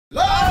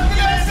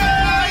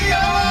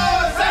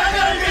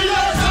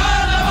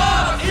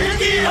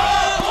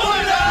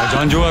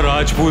खानजोआ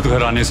राजपूत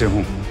घराने से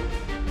हूँ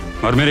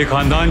और मेरे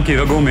खानदान की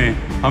रगों में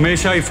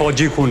हमेशा ही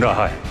फौजी खून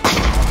रहा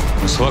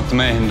है। उस वक्त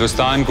मैं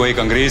हिंदुस्तान को एक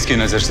अंग्रेज की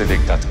नजर से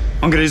देखता था।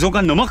 अंग्रेजों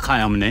का नमक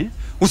खाया हमने,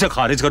 उसे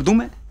खारिज कर दूं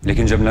मैं?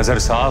 लेकिन जब नजर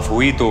साफ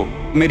हुई तो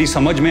मेरी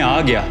समझ में आ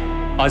गया,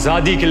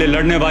 आजादी के लिए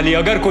लड़ने वाली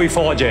अगर कोई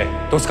फौज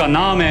है तो उसका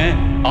नाम है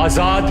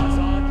आजाद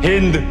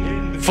हिंद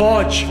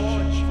फौज।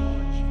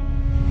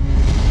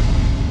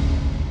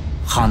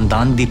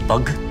 खानदान दी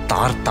पग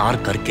तार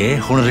तार करके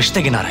हुण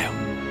रिश्ते गिना रहे हो।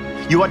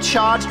 You are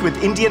charged with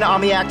Indian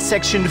Army Act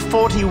Section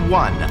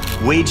 41,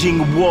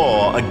 waging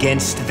war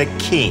against the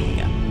king.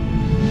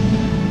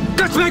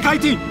 कसमें खाई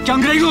थी कि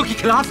अंग्रेजों के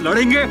खिलाफ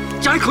लड़ेंगे,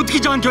 चाहे खुद की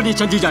जान क्यों नहीं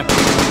चली जाए।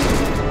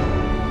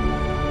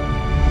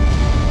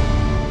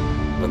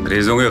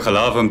 अंग्रेजों के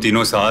खिलाफ हम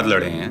तीनों साथ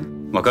लड़े हैं,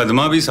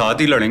 मुकदमा भी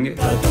साथ ही लड़ेंगे।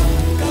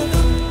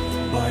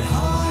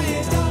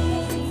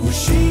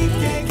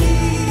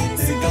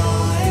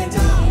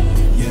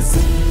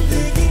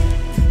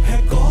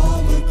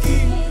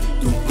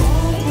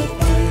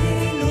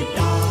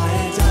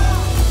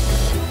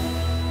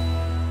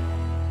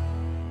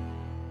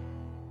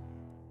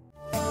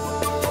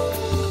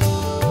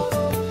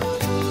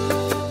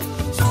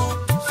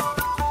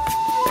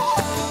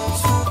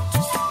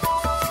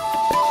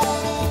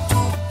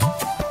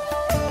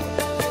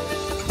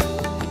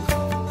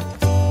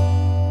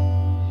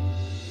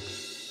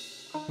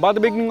 By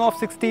the beginning of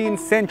 16th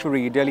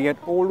century, Delhi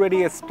had already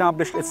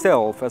established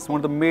itself as one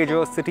of the major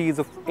cities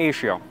of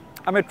Asia,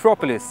 a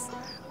metropolis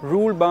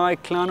ruled by a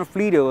clan of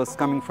leaders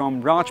coming from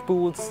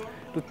Rajputs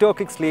to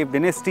Turkic slave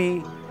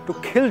dynasty to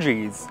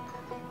Khiljis,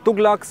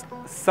 Tughlaqs,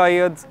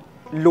 Syeds,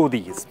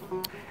 Lodis.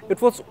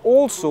 It was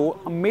also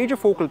a major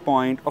focal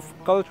point of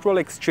cultural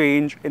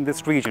exchange in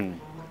this region.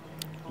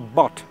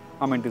 But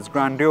amid its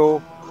grandeur,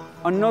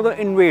 another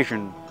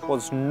invasion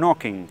was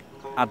knocking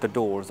at the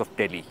doors of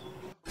Delhi.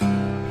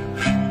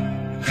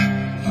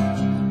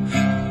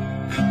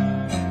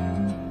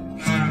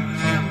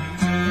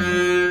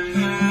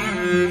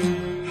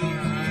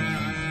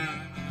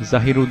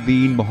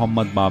 Zahiruddin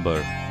Muhammad Babur.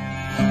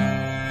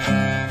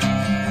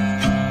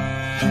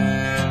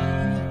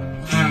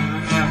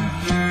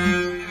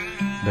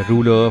 The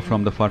ruler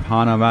from the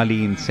Ferghana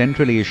Valley in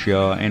Central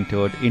Asia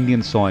entered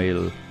Indian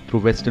soil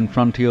through western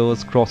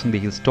frontiers, crossing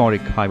the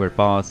historic Haider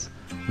Pass,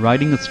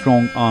 riding a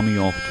strong army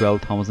of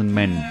 12,000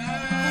 men.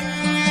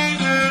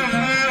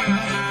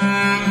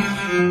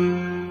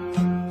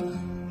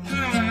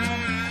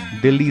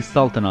 Delhi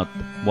Sultanate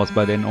was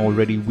by then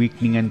already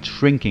weakening and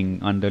shrinking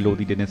under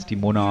Lodi dynasty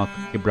monarch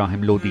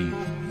Ibrahim Lodi.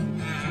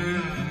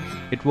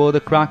 It were the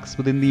cracks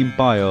within the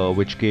empire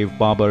which gave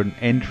Babur an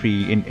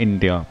entry in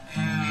India.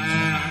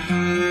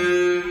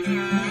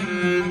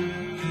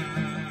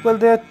 Well,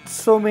 there are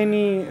so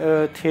many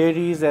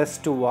theories as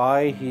to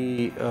why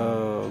he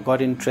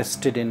got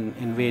interested in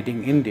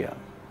invading India.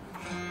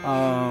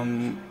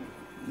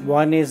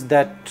 One is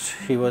that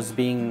he was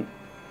being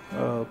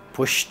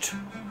pushed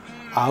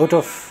out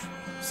of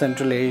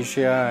Central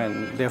Asia,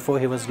 and therefore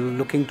he was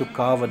looking to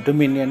carve a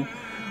dominion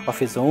of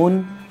his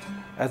own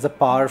as a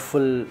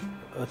powerful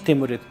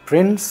Timurid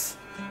prince,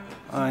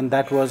 and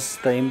that was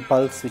the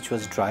impulse which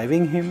was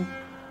driving him.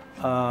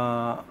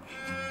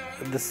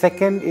 The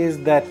second is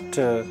that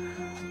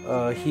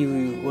he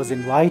was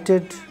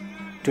invited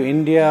to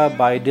India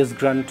by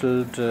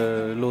disgruntled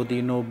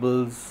Lodi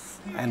nobles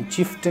and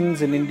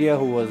chieftains in India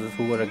who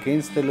were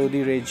against the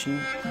Lodi regime.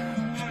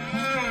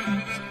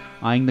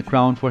 Eyeing the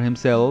crown for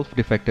himself,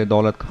 defected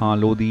Daulat Khan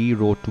Lodi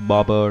wrote to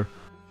Babur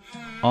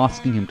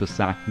asking him to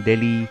sack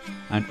Delhi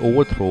and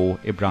overthrow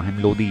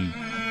Ibrahim Lodi.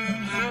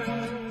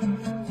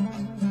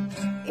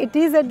 It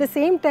is at the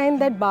same time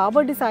that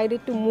Babur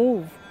decided to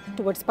move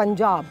towards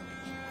Punjab,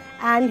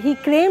 and he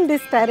claimed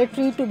this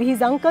territory to be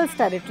his uncle's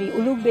territory,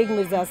 Ulugh Beg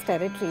Mirza's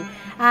territory,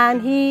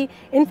 and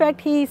in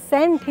fact he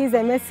sent his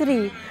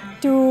emissary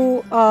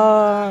to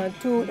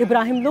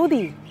Ibrahim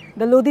Lodi,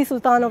 the Lodi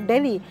Sultan of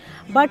Delhi.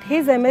 But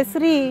his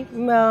emissary,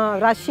 Mullah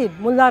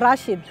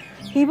Rashid,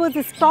 he was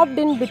stopped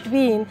in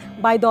between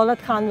by Daulat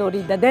Khan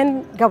Lodi, the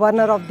then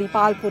governor of the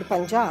Palpur,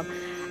 Punjab.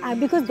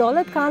 Because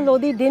Daulat Khan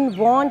Lodi didn't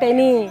want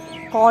any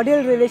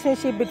cordial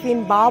relationship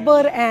between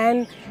Babur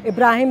and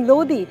Ibrahim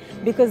Lodi,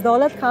 because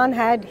Daulat Khan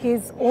had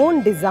his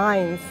own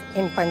designs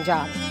in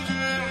Punjab.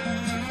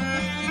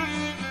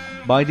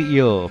 By the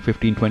year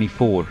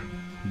 1524,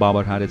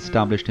 Babur had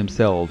established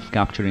himself,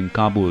 capturing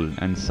Kabul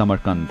and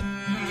Samarkand.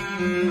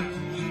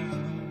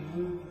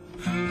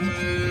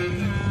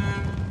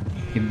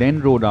 He then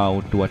rode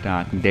out to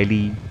attack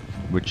Delhi,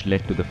 which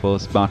led to the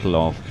first battle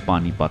of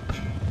Panipat.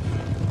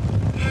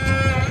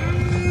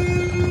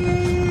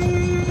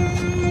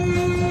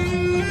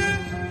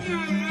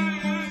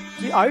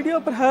 The idea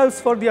perhaps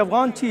for the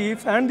Afghan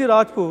chiefs and the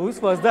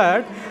Rajputs was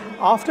that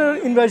after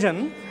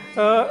invasion,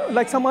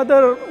 like some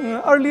other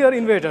earlier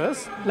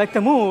invaders, like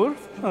Timur,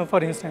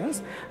 for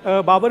instance,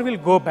 Babur will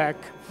go back.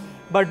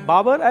 But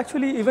Babur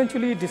actually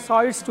eventually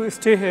decides to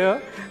stay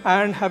here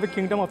and have a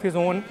kingdom of his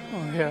own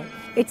here.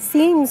 It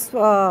seems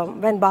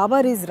when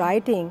Babur is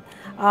writing,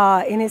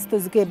 in his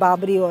Tuzke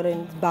Babri or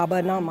in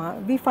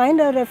Baburnama, we find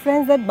a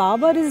reference that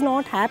Babur is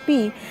not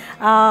happy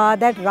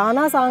that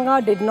Rana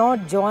Sanga did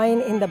not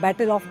join in the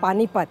battle of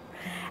Panipat.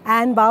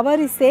 And Babur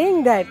is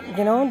saying that,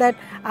 that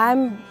I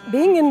am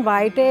being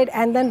invited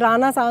and then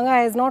Rana Sanga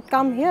has not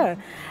come here.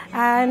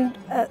 And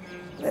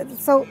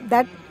so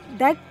that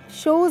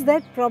shows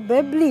that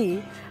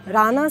probably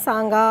Rana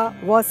Sanga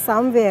was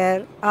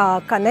somewhere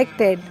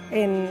connected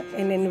in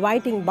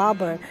inviting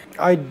Babur.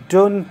 I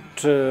don't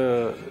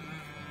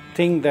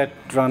think that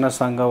Rana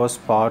Sanga was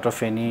part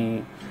of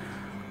any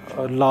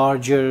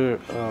larger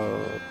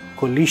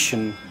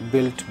coalition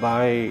built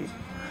by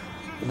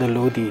the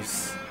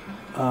Lodis.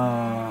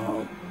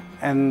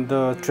 And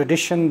the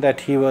tradition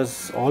that he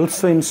was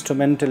also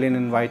instrumental in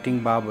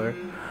inviting Babur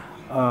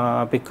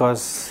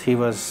because he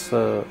was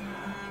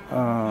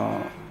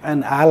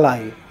an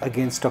ally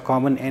against a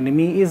common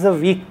enemy is a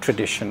weak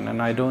tradition,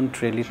 and I don't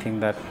really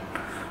think that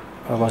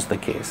was the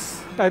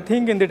case. I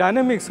think in the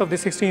dynamics of the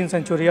 16th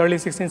century, early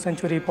 16th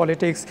century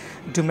politics,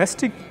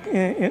 domestic,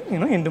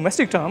 in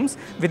domestic terms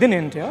within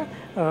India,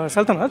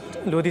 Sultanate,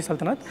 Lodi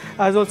Sultanate,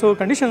 as also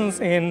conditions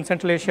in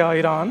Central Asia,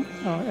 Iran,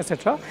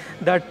 etc.,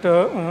 that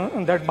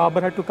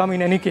Babur had to come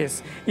in any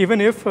case,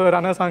 even if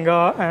Rana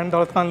Sanga and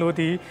Daulat Khan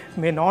Lodi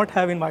may not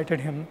have invited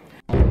him.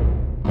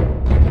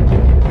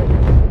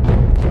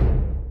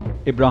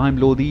 Ibrahim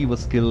Lodi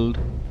was killed,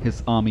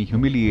 his army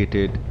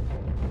humiliated,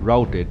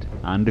 routed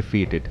and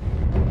defeated.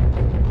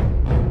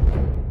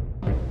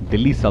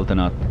 Delhi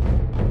Sultanate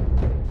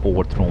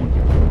overthrown.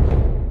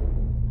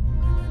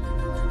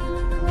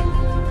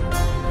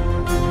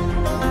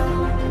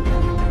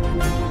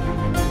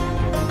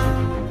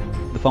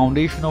 The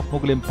foundation of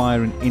Mughal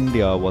Empire in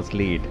India was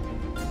laid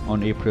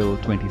on April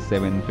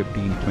 27,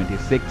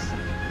 1526.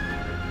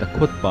 The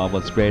khutbah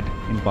was read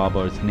in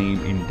Babur's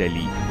name in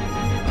Delhi.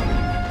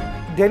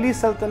 Delhi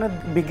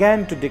Sultanate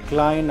began to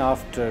decline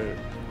after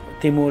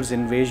Timur's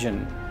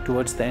invasion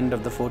towards the end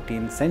of the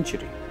 14th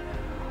century.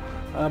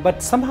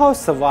 But somehow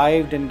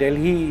survived, and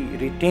Delhi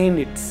retained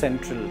its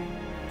central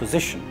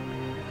position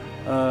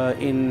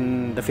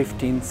in the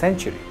 15th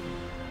century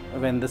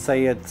when the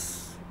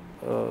Syeds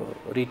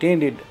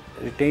retained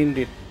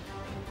it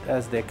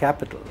as their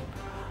capital.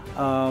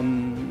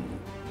 And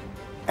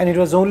it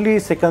was only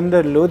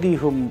Sikandar Lodi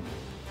who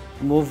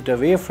moved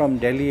away from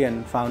Delhi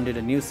and founded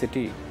a new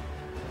city,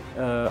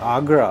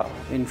 Agra,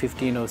 in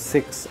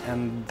 1506,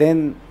 and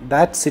then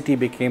that city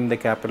became the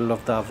capital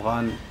of the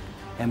Afghan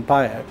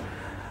Empire.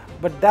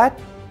 But that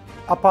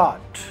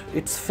apart,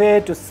 it's fair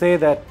to say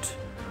that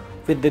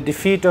with the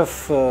defeat of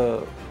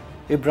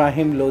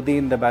Ibrahim Lodi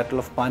in the Battle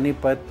of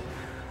Panipat,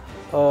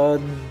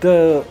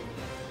 the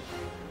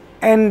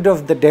end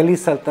of the Delhi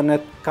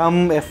Sultanate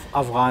come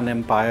Afghan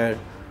Empire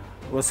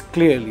was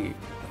clearly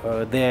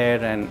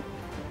there, and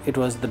it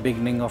was the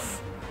beginning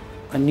of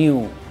a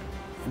new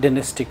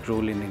dynastic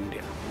rule in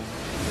India.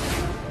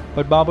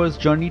 But Babur's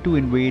journey to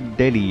invade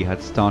Delhi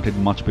had started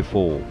much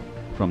before,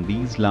 from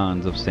these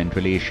lands of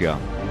Central Asia.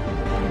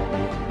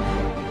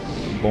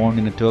 Born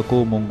in a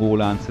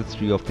Turco-Mongol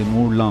ancestry of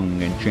Timur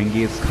Lung and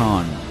Genghis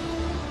Khan,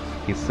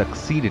 he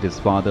succeeded his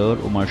father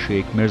Umar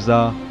Sheikh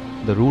Mirza,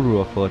 the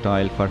ruler of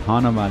fertile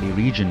Ferghana Valley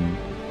region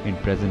in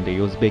present-day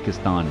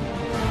Uzbekistan.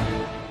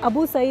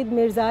 Abu Said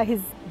Mirza,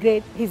 his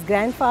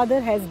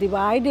grandfather, has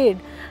divided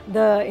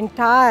the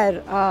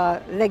entire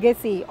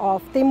legacy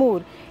of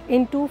Timur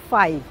into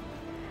 5.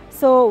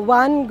 So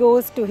one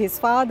goes to his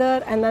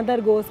father, another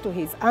goes to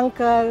his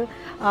uncle,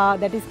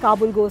 that is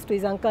Kabul goes to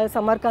his uncle,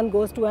 Samarkand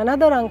goes to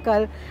another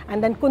uncle,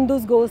 and then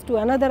Kunduz goes to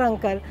another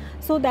uncle.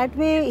 So that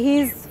way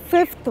he is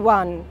 5th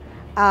one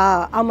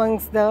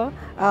amongst the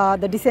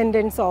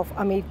descendants of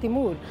Amir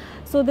Timur.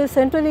 So the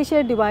Central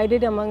Asia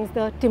divided amongst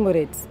the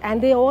Timurids,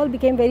 and they all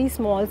became very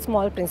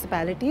small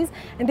principalities,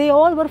 and they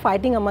all were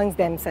fighting amongst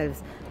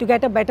themselves to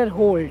get a better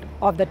hold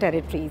of the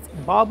territories.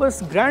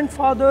 Babur's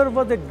grandfather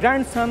was the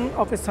grandson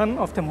of a son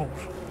of Timur,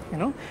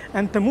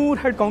 and Timur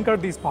had conquered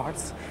these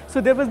parts.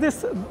 So there was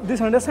this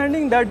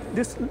understanding that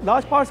this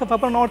large parts of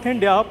upper North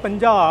India,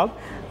 Punjab,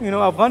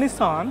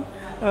 Afghanistan,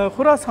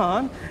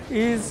 Khurasan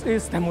is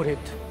Timurid,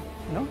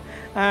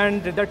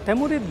 and the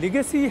Timurid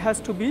legacy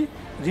has to be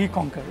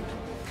reconquered.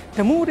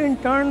 Timur in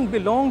turn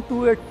belonged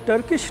to a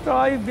Turkish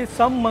tribe with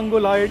some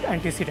Mongolid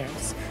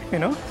antecedents,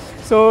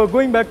 So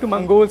going back to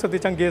Mongols of the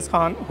Genghis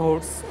Khan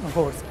hordes.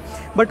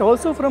 But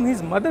also from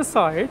his mother's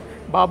side,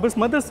 Babur's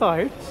mother's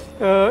side,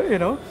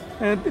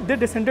 they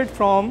descended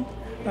from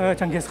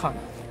Genghis Khan.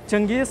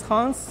 Genghis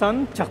Khan's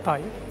son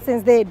Chagatai.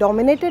 Since they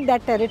dominated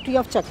that territory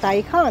of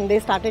Chagatai Khan, they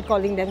started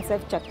calling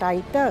themselves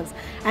Chagatai Turks,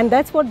 and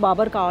that's what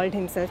Babur called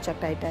himself,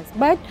 Chagatai Turks.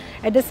 But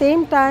at the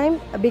same time,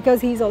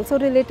 because he is also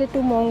related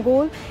to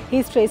Mongol, he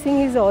is tracing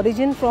his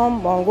origin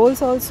from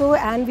Mongols also,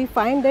 and we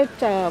find that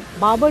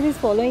Babur is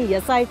following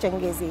Yasai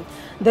Changezi,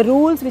 the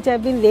rules which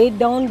have been laid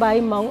down by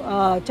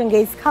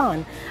Genghis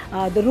Khan,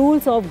 the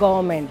rules of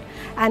government.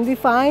 And we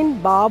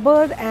find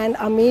Babur and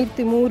Amir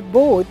Timur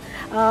both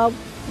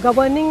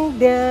governing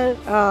their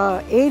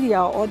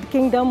area or the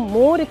kingdom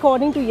more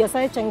according to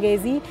Yasai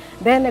Changezi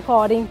than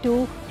according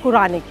to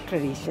Quranic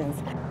traditions.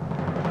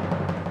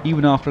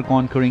 Even after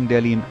conquering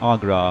Delhi and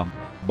Agra,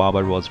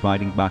 Babur was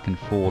riding back and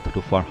forth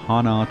to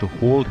Ferghana to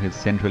hold his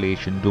Central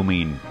Asian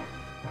domain.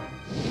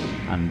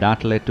 And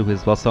that led to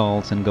his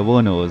vassals and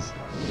governors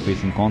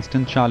facing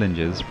constant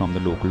challenges from the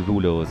local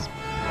rulers.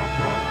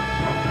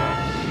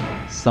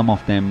 Some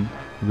of them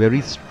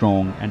very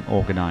strong and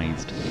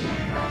organized.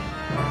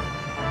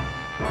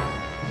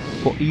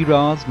 For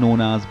eras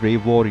known as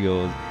brave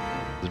warriors,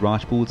 the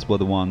Rajputs were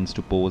the ones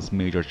to pose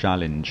major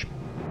challenge.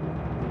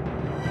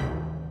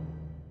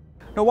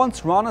 Now,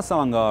 once Rana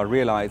Sanga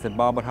realized that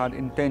Babur had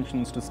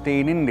intentions to stay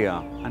in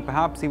India and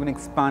perhaps even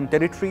expand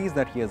territories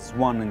that he has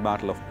won in the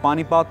Battle of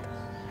Panipat,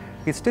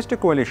 he stitched a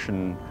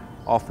coalition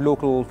of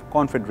local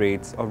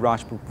confederates of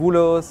Rajput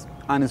rulers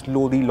and his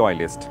Lodi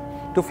loyalists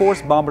to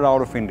force Babur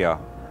out of India.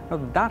 Now,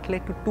 that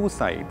led to two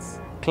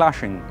sides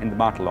clashing in the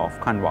Battle of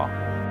Khanwa.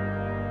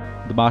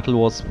 The battle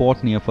was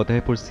fought near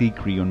Fatehpur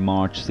Sikri on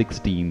March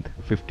 16,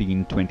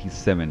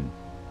 1527.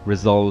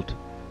 Result: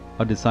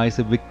 a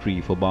decisive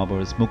victory for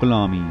Babur's Mughal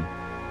army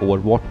over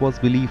what was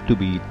believed to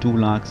be 2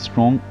 lakh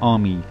strong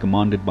army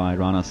commanded by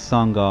Rana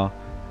Sanga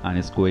and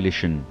his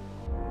coalition.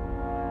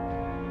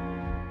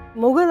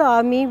 Mughal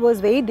army was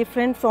very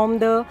different from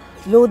the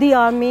Lodi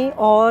army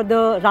or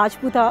the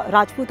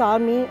Rajput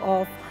army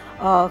of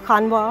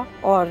Khanwa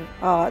or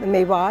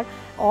Mewar,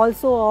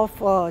 also of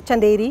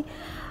Chanderi,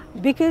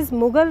 because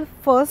Mughal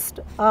first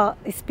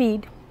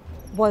speed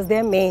was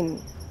their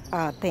main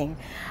thing.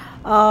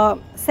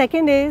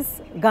 Second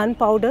is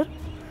gunpowder.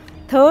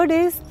 Third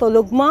is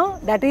Tolugma,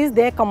 that is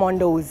their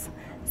commandos.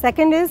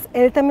 Second is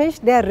Iltamish,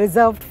 their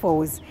reserved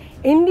foes.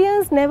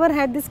 Indians never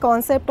had this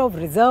concept of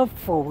reserved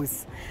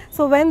foes.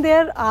 So when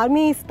their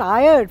army is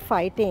tired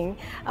fighting,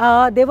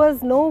 there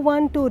was no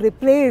one to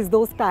replace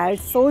those tired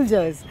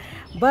soldiers.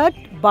 But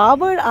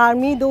Babur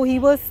army, though he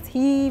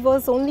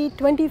was only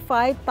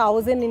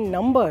 25,000 in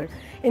number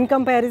in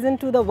comparison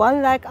to the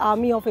 1 lakh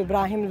army of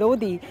Ibrahim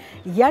Lodi,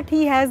 yet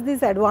he has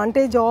this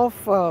advantage of,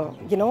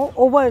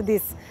 over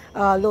this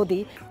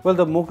Lodi. Well,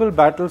 the Mughal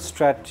battle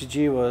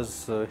strategy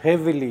was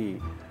heavily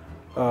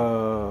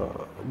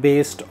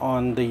based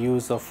on the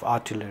use of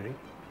artillery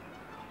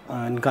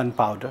and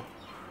gunpowder,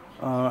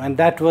 and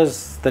that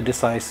was the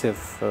decisive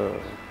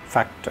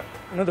factor.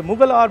 The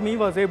Mughal army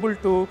was able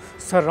to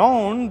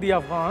surround the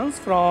Afghans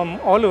from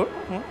all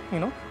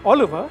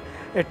over,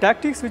 a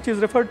tactics which is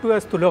referred to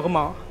as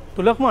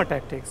Tulagma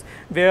tactics,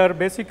 where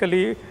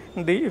basically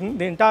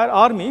the entire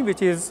army,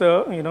 which is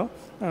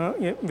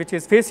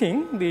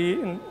facing the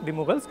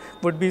Mughals,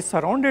 would be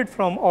surrounded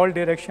from all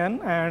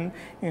direction, and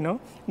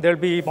there'll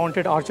be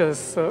mounted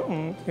archers,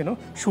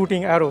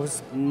 shooting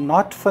arrows.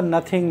 Not for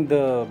nothing,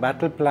 the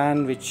battle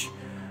plan which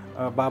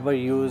Babur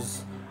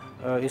used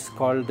is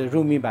called the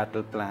Rumi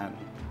battle plan,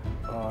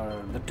 or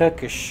the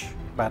Turkish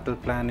battle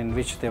plan, in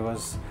which there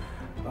was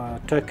a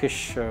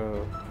Turkish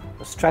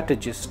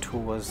strategist who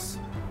was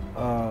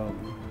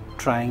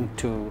trying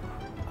to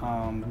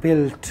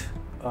build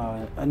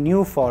a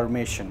new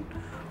formation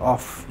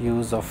of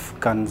use of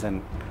guns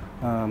and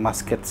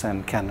muskets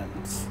and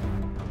cannons.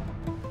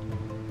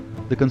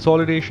 The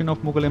consolidation of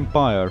Mughal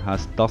Empire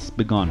has thus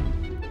begun.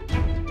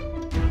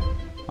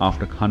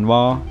 After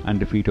Khanwa and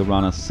defeat of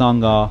Rana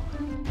Sanga,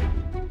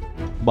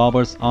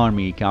 Babur's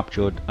army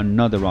captured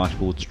another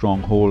Rajput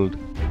stronghold,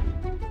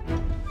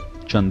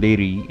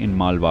 Chanderi in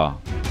Malwa.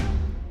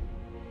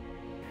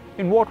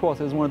 In what was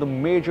one of the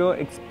major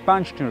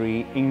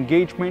expansionary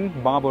engagement,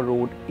 Babur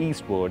rode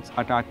eastwards,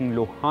 attacking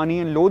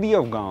Lohani and Lodi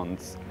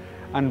Afghans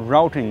and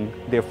routing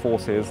their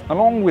forces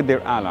along with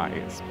their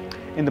allies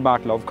in the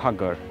Battle of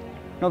Ghaggar.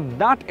 Now,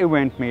 that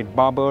event made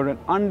Babur an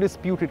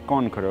undisputed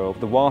conqueror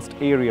of the vast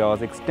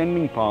areas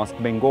extending past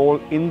Bengal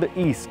in the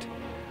east,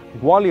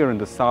 Gwalior in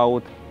the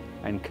south,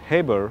 and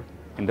Khyber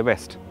in the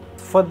west.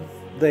 For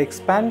the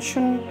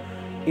expansion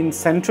in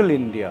central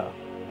India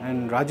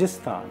and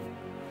Rajasthan,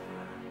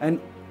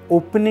 and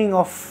opening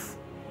of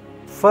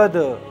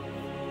further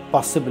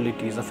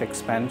possibilities of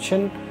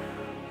expansion,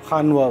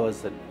 Khanwa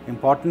was an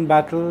important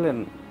battle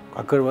and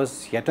Ghaggar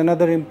was yet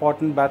another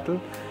important battle.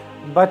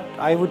 But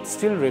I would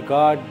still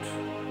regard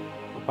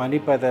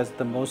Panipat as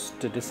the most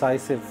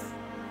decisive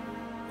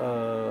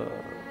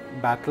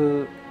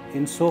battle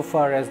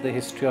insofar as the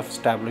history of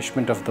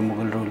establishment of the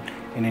Mughal rule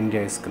in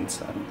India is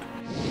concerned.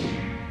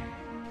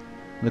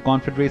 The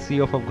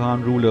confederacy of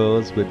Afghan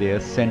rulers with their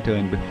center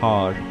in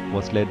Bihar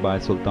was led by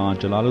Sultan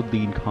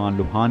Jalaluddin Khan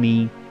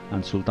Lohani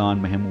and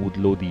Sultan Mahmud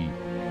Lodi.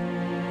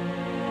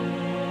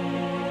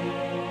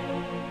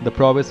 The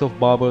prowess of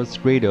Babur's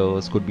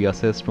raiders could be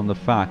assessed from the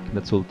fact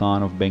that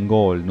Sultan of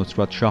Bengal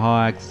Nusrat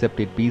Shah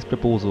accepted peace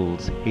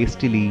proposals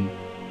hastily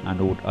and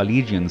owed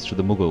allegiance to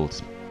the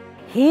Mughals.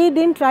 He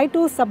didn't try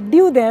to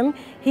subdue them,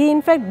 he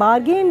in fact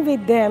bargained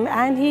with them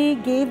and he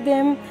gave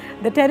them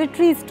the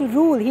territories to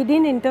rule. He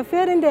didn't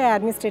interfere in their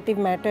administrative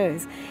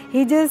matters.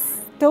 He just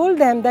told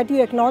them that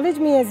you acknowledge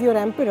me as your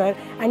emperor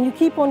and you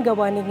keep on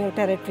governing your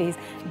territories.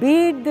 Be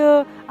it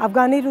the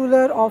Afghani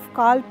ruler of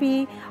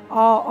Kalpi,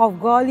 of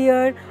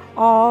Gwalior,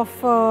 of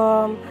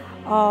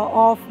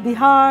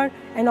Bihar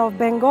and of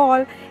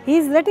Bengal, he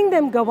is letting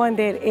them govern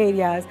their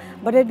areas,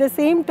 but at the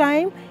same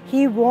time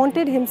he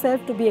wanted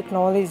himself to be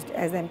acknowledged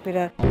as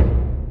emperor.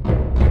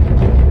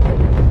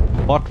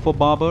 But for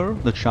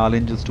Babur, the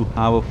challenges to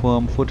have a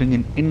firm footing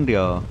in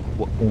India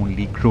were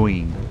only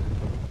growing.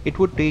 It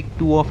would take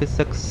two of his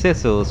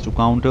successors to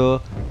counter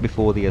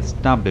before the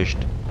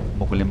established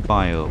Mughal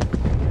Empire.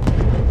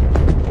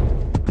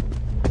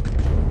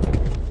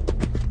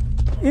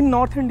 In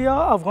North India,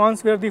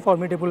 Afghans were the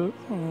formidable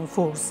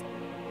force.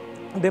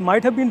 They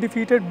might have been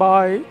defeated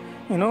by,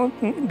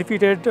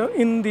 defeated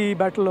in the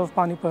Battle of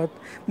Panipat,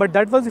 but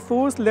that was the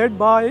force led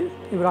by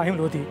Ibrahim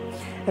Lodi.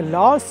 A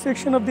large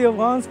section of the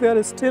Afghans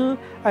were still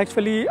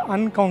actually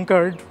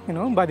unconquered,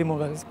 by the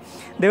Mughals.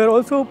 They were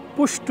also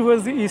pushed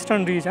towards the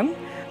eastern region,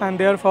 and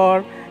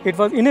therefore it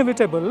was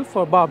inevitable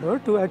for Babur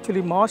to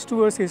actually march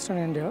towards eastern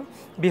India,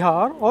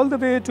 Bihar, all the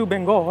way to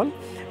Bengal,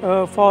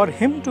 for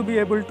him to be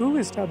able to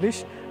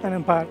establish an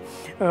empire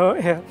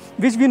here,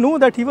 which we know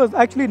that he was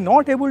actually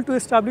not able to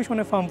establish on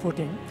a firm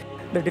footing.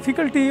 The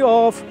difficulty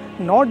of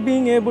not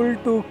being able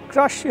to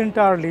crush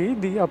entirely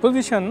the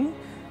opposition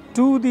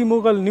to the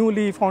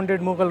newly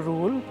founded Mughal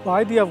rule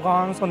by the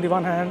Afghans on the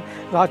one hand,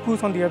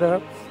 Rajputs on the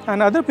other,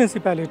 and other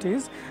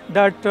principalities,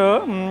 that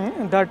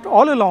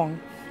all along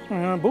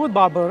both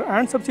Babur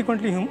and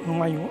subsequently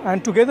Humayun,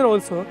 and together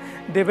also,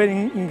 they were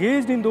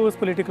engaged in those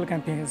political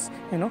campaigns,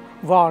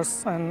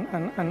 wars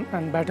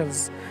and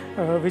battles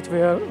which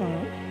were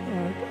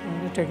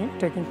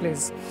taking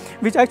place,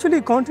 which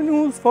actually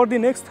continues for the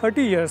next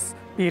 30 years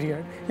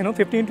period,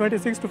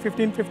 1526 to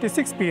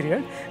 1556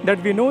 period, that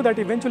we know that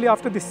eventually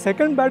after the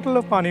second battle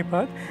of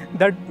Panipat,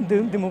 that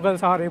the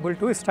Mughals are able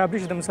to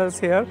establish themselves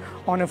here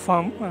on a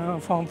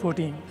firm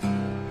footing.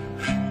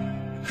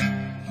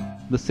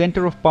 The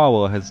center of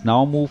power has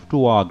now moved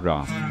to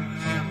Agra.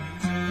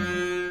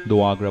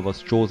 Though Agra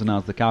was chosen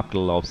as the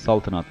capital of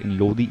Sultanate in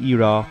Lodi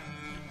era,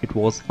 it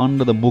was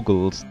under the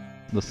Mughals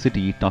the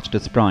city touched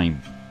its prime.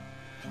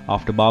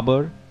 After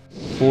Babur,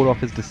 4 of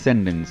his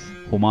descendants,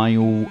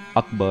 Humayun,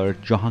 Akbar,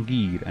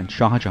 Jahangir and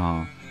Shah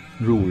Jahan,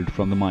 ruled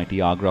from the mighty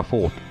Agra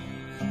fort.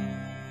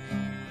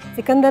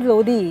 Sikandar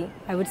Lodi,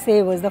 I would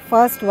say, was the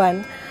first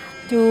one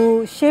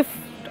to shift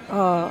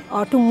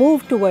or to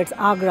move towards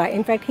Agra.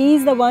 In fact, he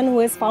is the one who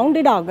has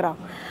founded Agra.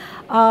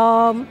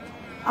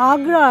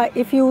 Agra,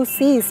 if you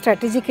see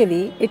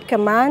strategically, it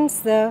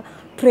commands the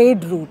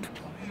trade route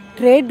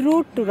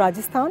to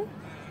Rajasthan,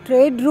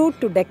 trade route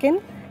to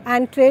Deccan,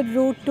 and trade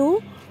route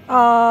to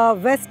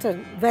west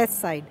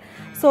side.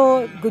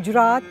 So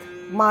Gujarat,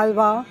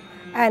 Malwa,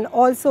 and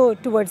also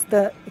towards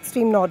the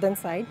extreme northern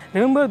side.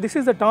 Remember, this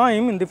is the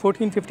time in the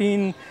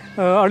 1415,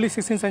 early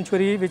 16th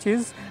century, which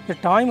is the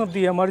time of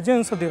the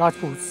emergence of the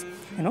Rajputs.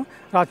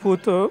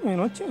 Rajput,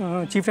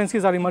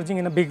 chieftaincies are emerging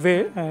in a big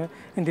way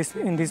in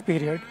this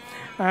period,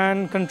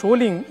 and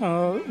controlling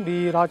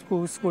the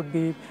Rajputs would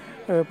be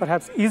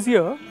perhaps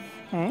easier,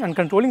 and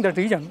controlling that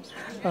region,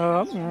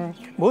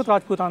 both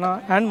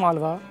Rajputana and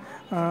Malwa,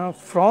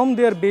 from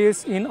their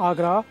base in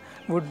Agra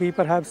would be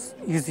perhaps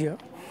easier.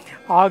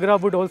 Agra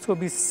would also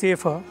be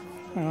safer,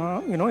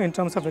 in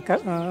terms of the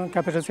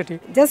capital city.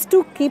 Just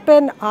to keep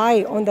an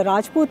eye on the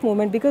Rajput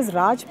movement, because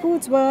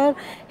Rajputs were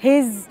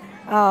his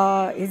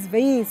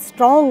very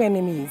strong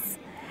enemies,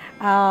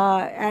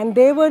 and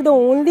they were the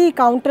only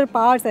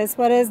counterparts as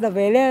far as the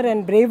valor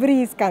and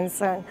bravery is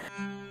concerned.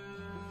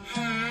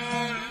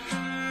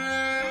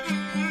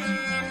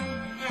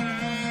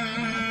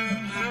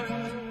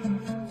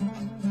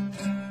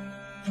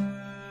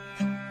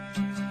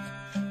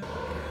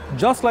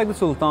 Just like the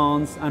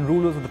sultans and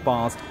rulers of the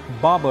past,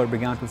 Babur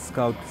began to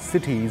scout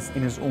cities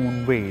in his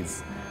own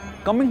ways.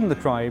 Coming from the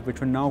tribe which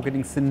were now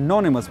getting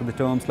synonymous with the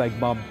terms like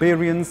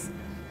barbarians,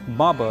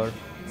 Babur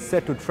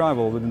set to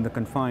travel within the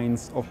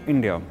confines of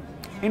India.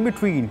 In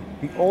between,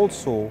 he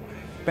also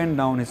penned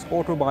down his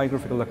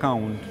autobiographical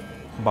account,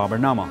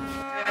 Baburnama.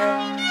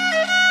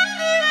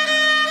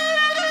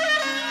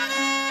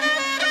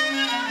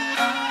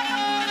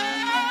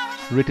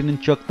 Written in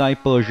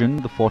Chagtai Persian,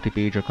 the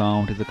 40-page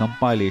account is a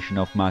compilation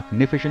of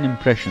magnificent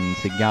impressions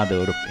he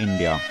gathered of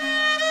India.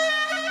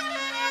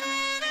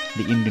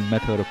 The Indian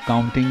method of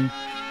counting,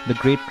 the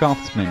great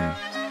craftsmen,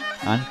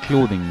 and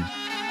clothing,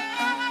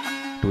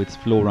 to its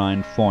flora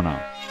and fauna.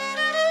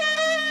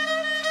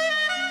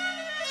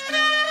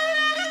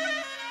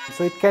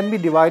 So it can be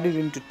divided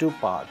into 2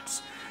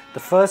 parts. The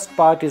first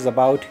part is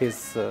about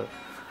his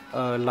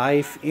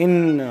life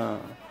in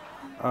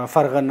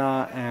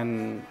Ferghana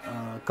and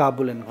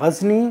Kabul and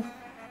Ghazni,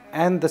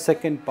 and the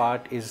second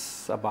part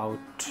is about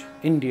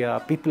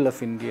India, people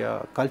of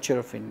India, culture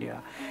of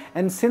India.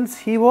 And since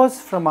he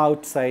was from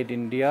outside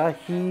India,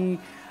 he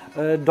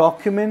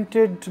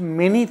documented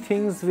many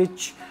things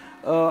which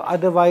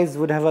otherwise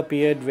would have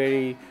appeared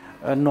very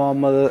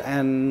normal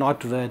and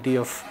not worthy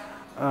of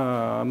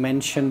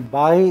mention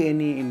by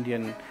any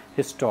Indian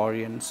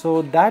historian.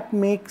 So that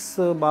makes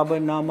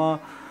Baburnama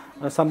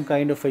some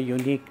kind of a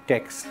unique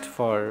text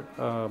for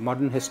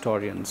modern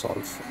historians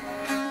also.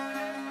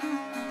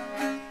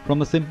 From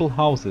the simple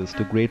houses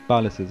to great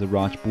palaces of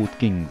Rajput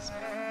kings,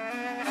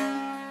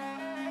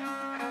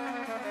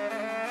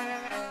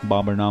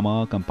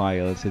 Baburnama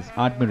compiles his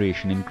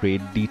admiration in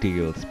great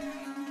details.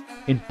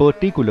 In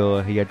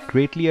particular, he had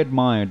greatly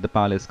admired the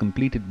palace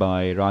completed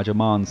by Raja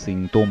Man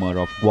Singh Tomar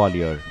of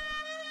Gwalior.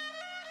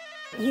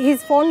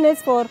 His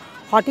fondness for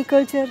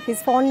horticulture,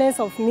 his fondness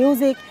of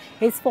music,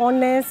 his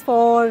fondness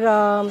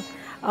for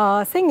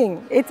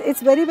singing,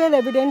 it's very well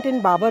evident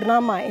in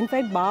Baburnama. In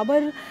fact,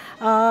 Babur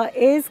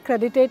is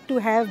credited to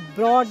have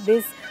brought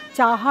this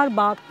Chahar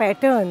Bagh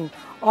pattern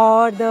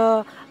or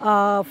the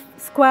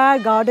square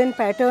garden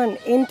pattern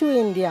into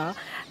India,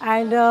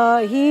 and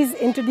he's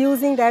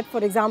introducing that,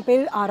 for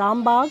example,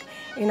 Aram Bagh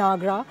in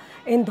Agra,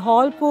 in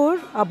Dholpur,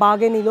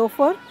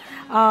 Bagh-e-Nilofer,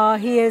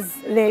 he has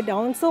laid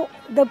down. So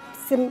the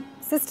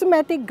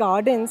systematic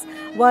gardens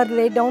were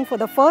laid down for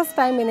the first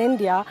time in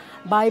India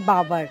by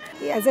Babur.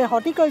 As a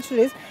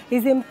horticulturist,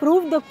 he's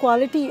improved the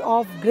quality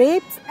of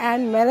grapes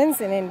and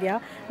melons in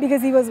India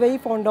because he was very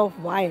fond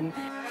of wine.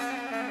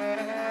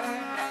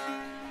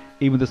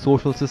 Even the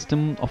social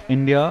system of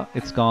India,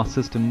 its caste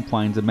system,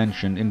 finds a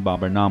mention in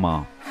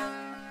Baburnama.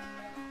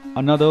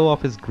 Another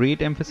of his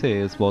great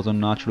emphasis was on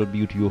natural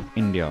beauty of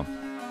India.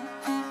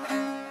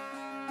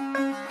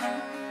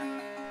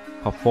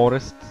 Her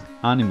forests,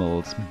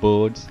 animals,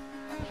 birds,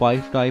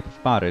 5 types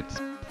of parrots,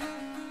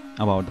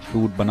 about the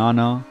fruit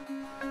banana,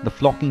 the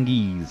flocking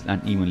geese,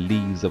 and even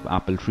leaves of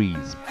apple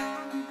trees.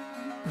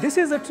 This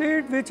is a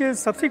trait which is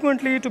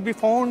subsequently to be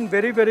found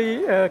very,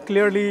 very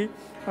clearly,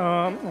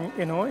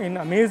 in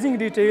amazing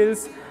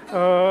details,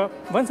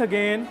 once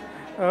again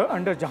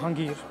under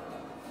Jahangir,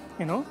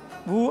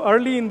 who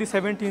early in the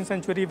 17th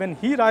century, when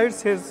he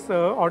writes his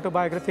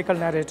autobiographical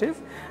narrative,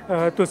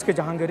 Tuske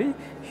Jahangiri,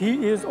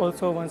 he is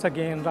also once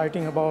again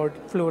writing about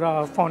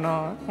flora,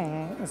 fauna,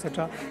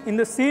 etc. in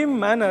the same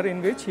manner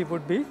in which he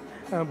would be,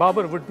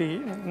 Babur would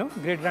be,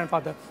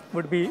 great-grandfather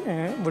would be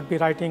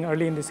writing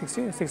early in the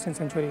 16th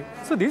century.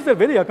 So these were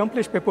very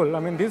accomplished people. I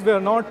mean, these were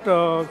not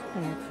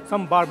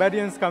some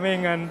barbarians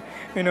coming and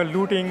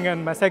looting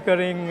and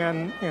massacring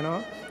and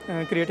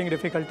creating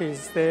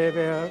difficulties.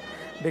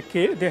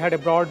 They had a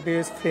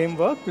broad-based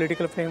framework,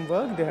 political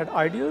framework. They had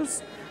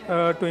ideals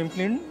to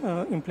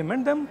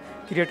implement them,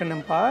 create an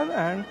empire,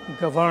 and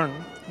govern.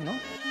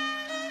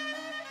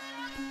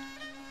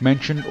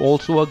 Mentioned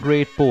also a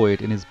great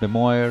poet in his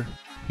memoir.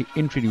 He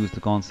introduced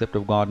the concept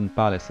of garden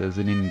palaces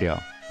in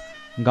India.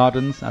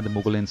 Gardens at the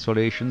Mughal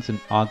installations in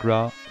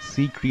Agra,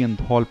 Sikri and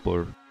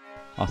Dholpur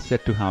are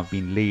said to have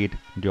been laid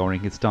during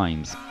his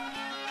times.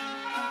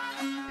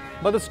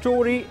 But the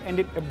story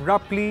ended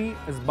abruptly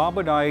as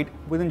Babur died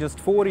within just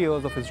 4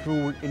 years of his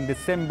rule in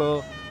December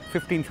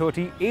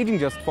 1530, aging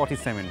just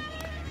 47.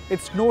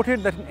 It's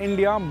noted that in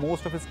India,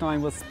 most of his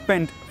time was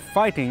spent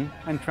fighting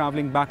and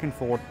travelling back and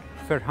forth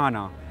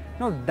Ferghana.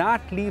 Now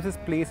that leaves his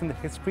place in the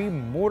history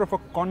more of a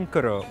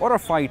conqueror or a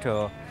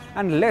fighter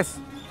and less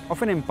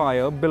of an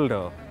empire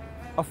builder.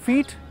 A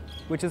feat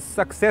which his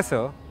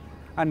successor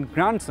and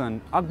grandson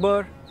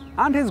Akbar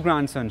and his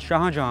grandson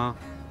Shah Jahan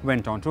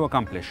went on to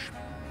accomplish.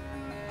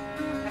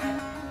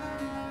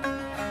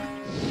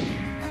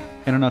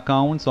 In an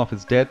account of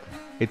his death,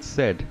 it's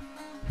said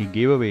he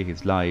gave away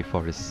his life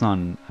for his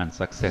son and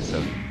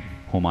successor,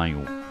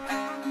 Humayun.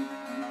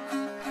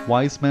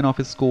 Wise men of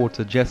his court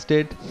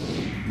suggested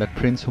that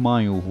Prince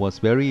Humayun, who was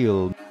very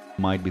ill,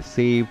 might be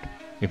saved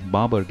if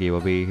Babur gave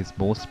away his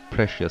most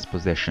precious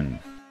possession.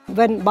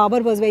 When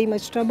Babur was very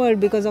much troubled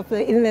because of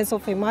the illness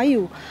of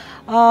Humayun,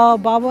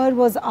 Babur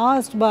was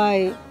asked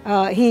by,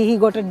 he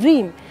got a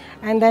dream,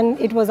 and then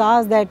it was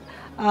asked that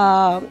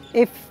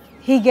if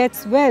he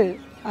gets well,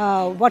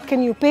 what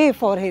can you pay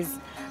for his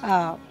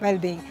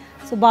well-being?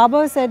 So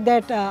Babur said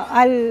that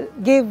I'll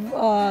give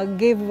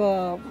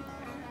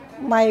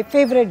my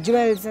favorite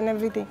jewels and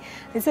everything.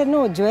 He said,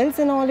 no, jewels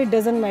and all, it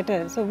doesn't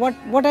matter. So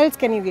what else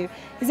can you give?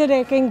 He said,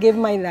 I can give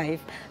my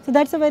life. So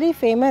that's a very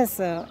famous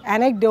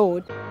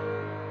anecdote.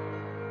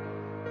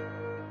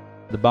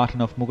 The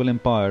baton of Mughal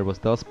Empire was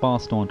thus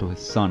passed on to his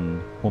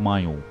son,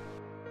 Humayun.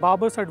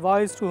 Babur's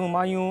advice to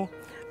Humayun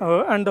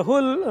and the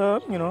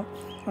whole,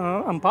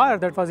 empire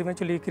that was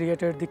eventually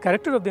created, the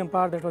character of the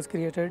empire that was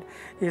created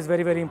is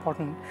very, very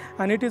important.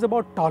 And it is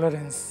about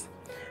tolerance,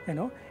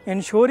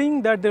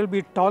 ensuring that there will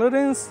be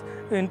tolerance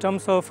in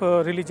terms of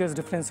religious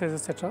differences,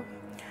 etc.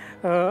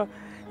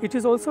 It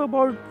is also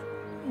about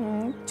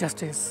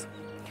justice,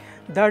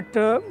 that,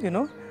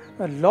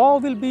 law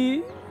will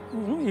be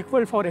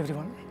equal for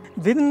everyone.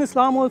 Within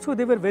Islam also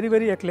they were very,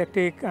 very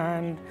eclectic,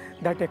 and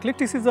that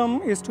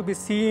eclecticism is to be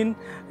seen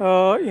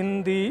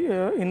in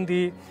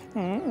the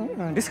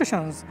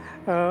discussions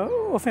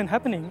often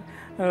happening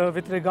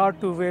with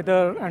regard to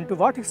whether and to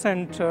what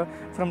extent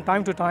from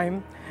time to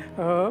time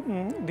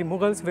the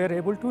Mughals were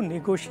able to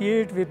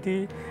negotiate with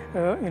the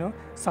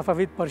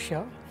Safavid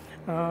Persia,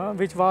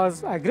 which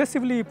was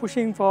aggressively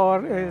pushing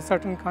for a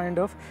certain kind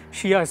of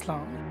Shia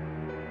Islam.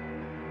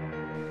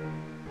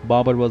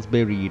 Babur was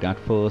buried at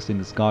first in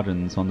his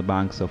gardens on the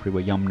banks of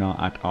river Yamuna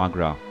at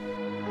Agra.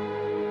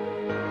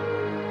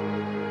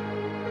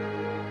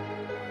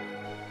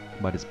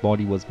 But his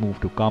body was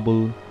moved to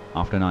Kabul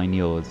after 9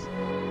 years,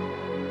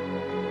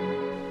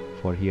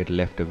 for he had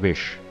left a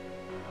wish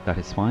that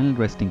his final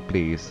resting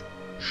place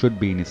should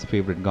be in his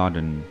favorite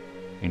garden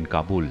in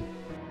Kabul.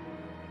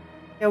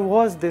 There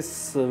was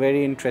this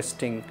very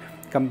interesting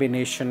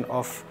combination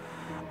of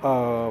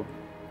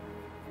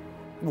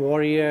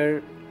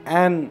warrior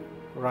and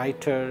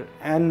writer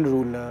and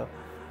ruler,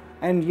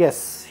 and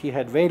yes, he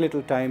had very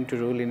little time to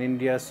rule in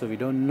India, so we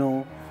don't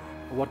know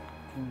what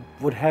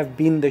would have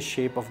been the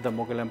shape of the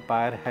Mughal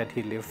Empire had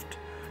he lived.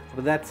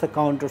 But that's a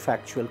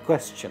counterfactual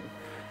question.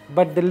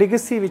 But the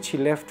legacy which he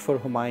left for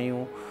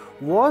Humayun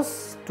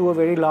was to a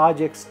very large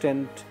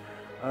extent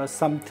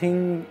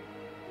something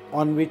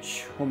on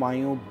which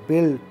Humayun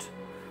built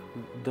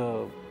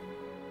the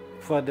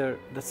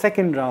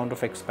second round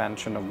of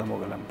expansion of the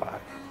Mughal Empire.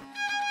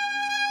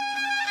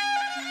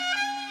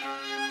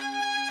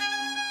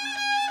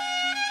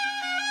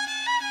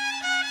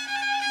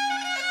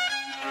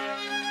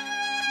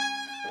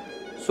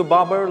 So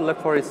Babur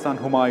left for his son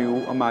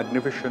Humayun a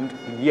magnificent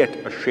yet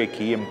a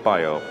shaky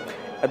empire.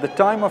 At the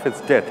time of his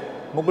death,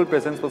 Mughal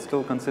presence was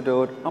still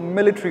considered a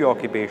military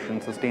occupation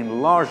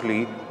sustained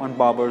largely on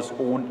Babur's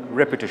own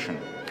reputation.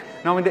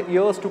 Now in the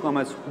years to come,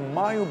 as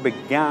Humayun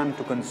began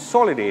to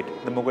consolidate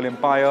the Mughal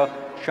Empire,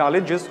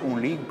 challenges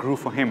only grew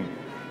for him,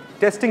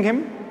 testing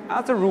him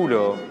as a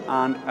ruler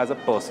and as a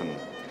person.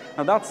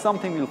 Now that's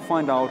something we'll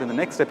find out in the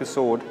next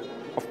episode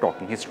of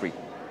Talking History.